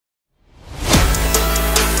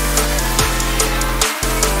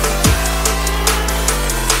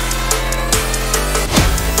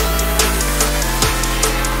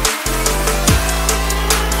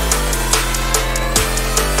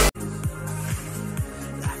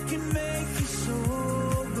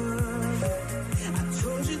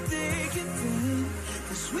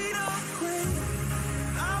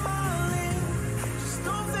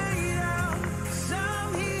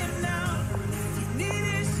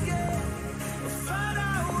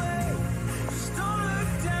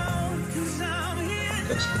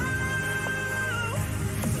disgusting.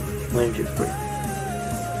 93.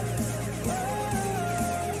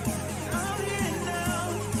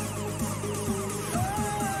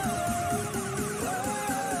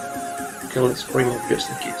 Okay, let's bring up just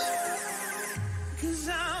in case.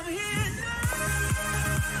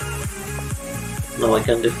 No, I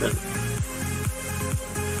can defend.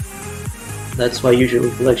 That's why usually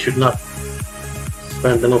black should not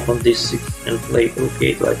spend them up on d6 and play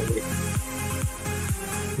𝐓𝐾 right away.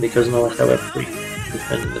 Because now I have f3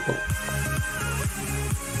 defending the pawn.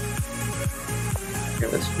 Okay,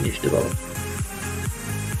 let's finish development.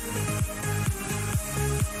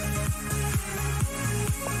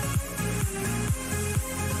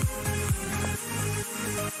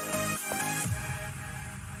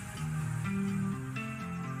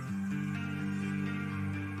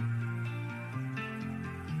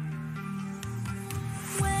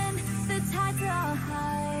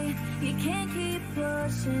 You can't keep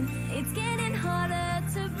pushing, it's getting harder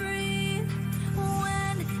to breathe.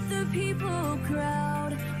 When the people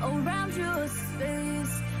crowd around your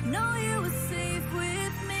space, know you were safe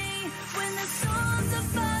with me. When the storms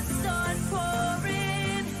of us start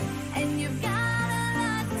pouring, and you've got a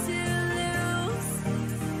lot to lose,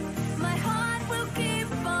 my heart will keep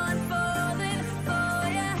on falling for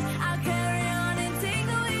you. I'll carry on and take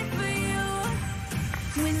the lead for you.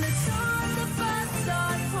 When the storms of us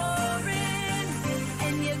start pouring,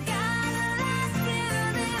 and you got a lot to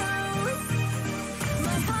lose,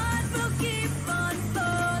 my heart will keep on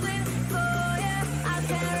falling for you. I'll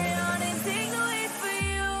carry on and take the lead for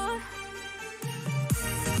you.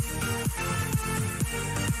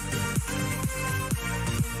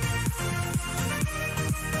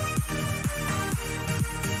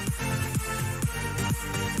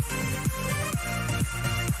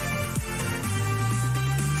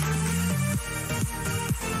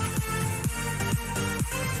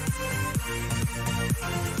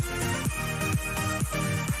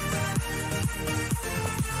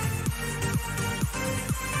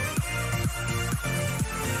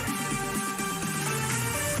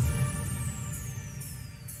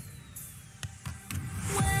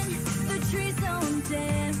 When the trees don't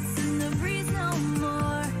dance and the breeze no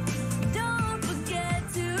more, don't forget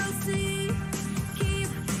to see. Keep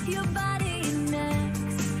your body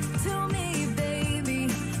next to me, baby.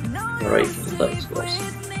 Know Alright, you're let's safe go.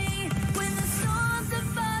 with me. When the storms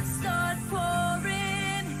of us start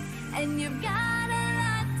pouring, and you've got a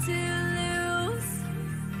lot to lose,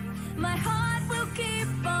 my heart will keep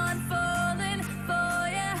on falling for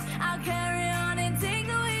you. I'll carry on and take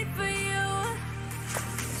the lead for you.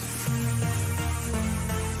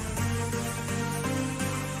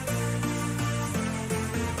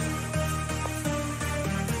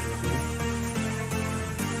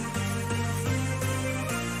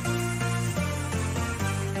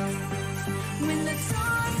 When the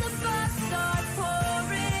storms of us start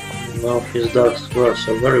pouring, Now his dark squares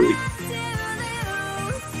are very weak.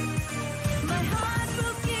 my heart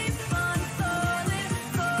will keep on falling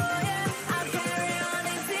for you. I'll carry on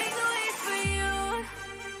and take the lead for you.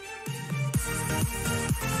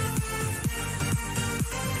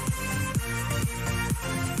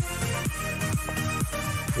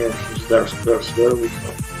 Yeah, his dark squares are very weak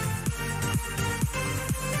now.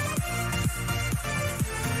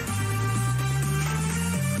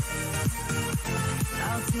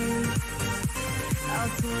 I'll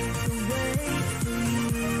take the weight for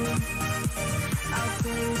you. I'll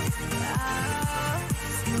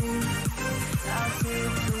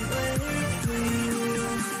take the weight for you.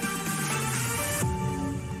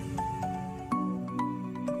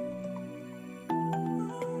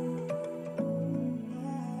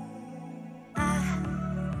 I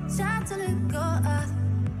try to let go of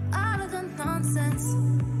all of the nonsense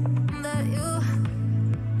that you.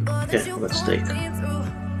 Okay, let's take.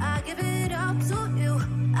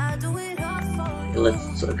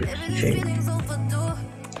 Let's exchange.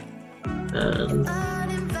 And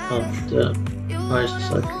after I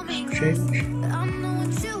exchange,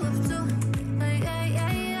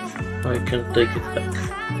 I can take it back.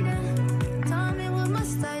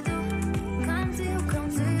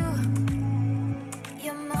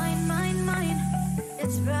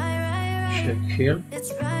 Check here.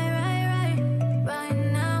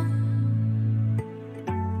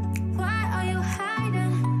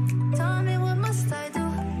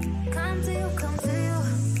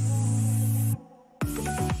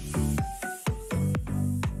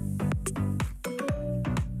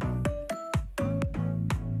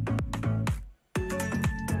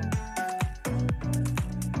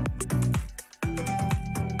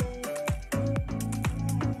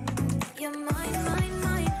 You're mine, mine,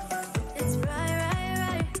 mine. It's right, right, right.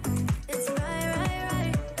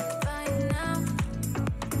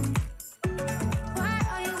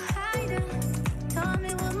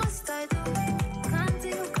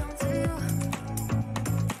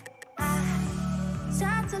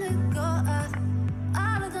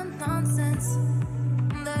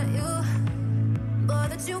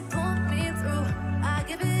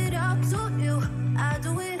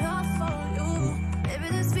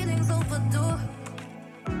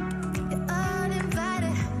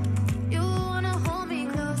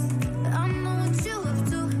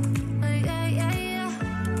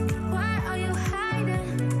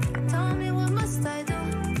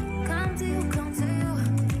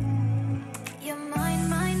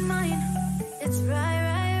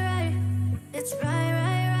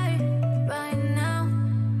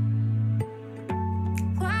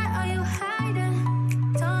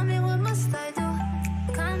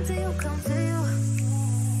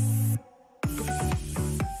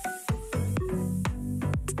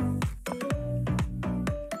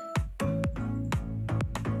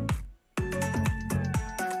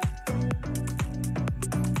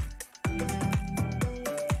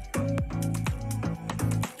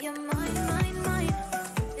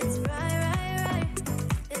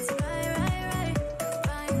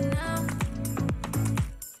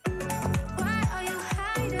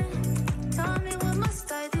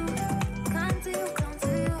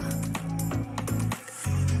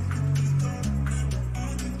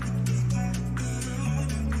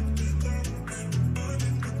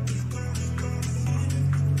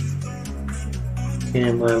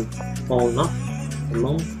 Game of Fall Not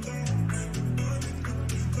alone.